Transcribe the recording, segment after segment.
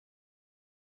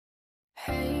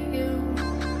Hey you,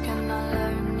 can I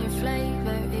learn your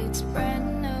flavor? It's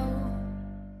brand new.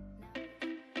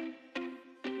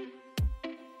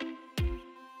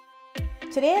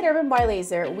 Today at Urban by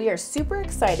Laser, we are super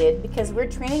excited because we're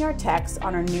training our techs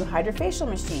on our new HydraFacial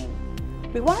machine.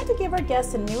 We wanted to give our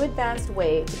guests a new advanced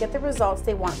way to get the results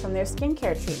they want from their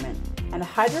skincare treatment, and a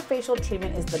HydraFacial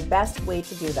treatment is the best way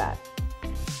to do that.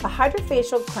 A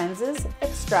HydraFacial cleanses,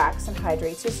 extracts, and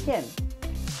hydrates your skin.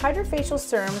 HydraFacial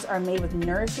serums are made with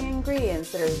nourishing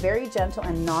ingredients that are very gentle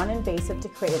and non-invasive to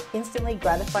create an instantly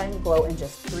gratifying glow in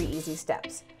just 3 easy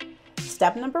steps.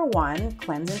 Step number 1,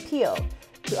 cleanse and peel,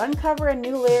 to uncover a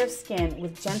new layer of skin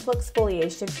with gentle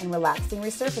exfoliation and relaxing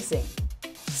resurfacing.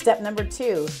 Step number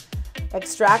 2,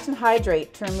 extract and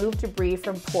hydrate to remove debris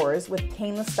from pores with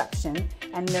painless suction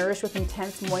and nourish with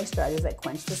intense moisturizers that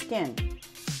quench the skin.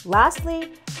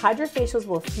 Lastly, HydraFacials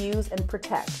will fuse and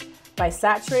protect by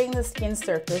saturating the skin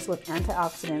surface with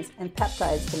antioxidants and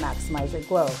peptides to maximize your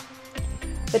glow.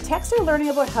 The techs are learning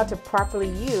about how to properly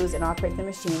use and operate the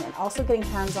machine and also getting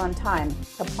hands-on time,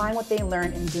 applying what they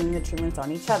learned and doing the treatments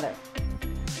on each other.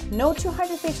 No two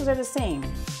HydraFacials are the same.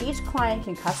 Each client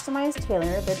can customize,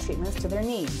 tailor their treatments to their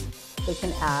needs. They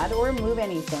can add or remove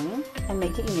anything and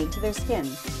make it unique to their skin.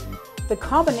 The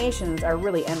combinations are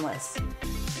really endless.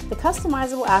 The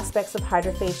customizable aspects of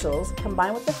HydraFacials,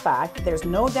 combined with the fact that there's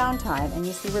no downtime and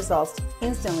you see results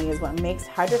instantly, is what makes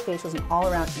HydraFacials an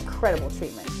all-around incredible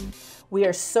treatment. We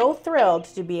are so thrilled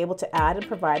to be able to add and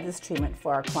provide this treatment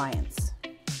for our clients.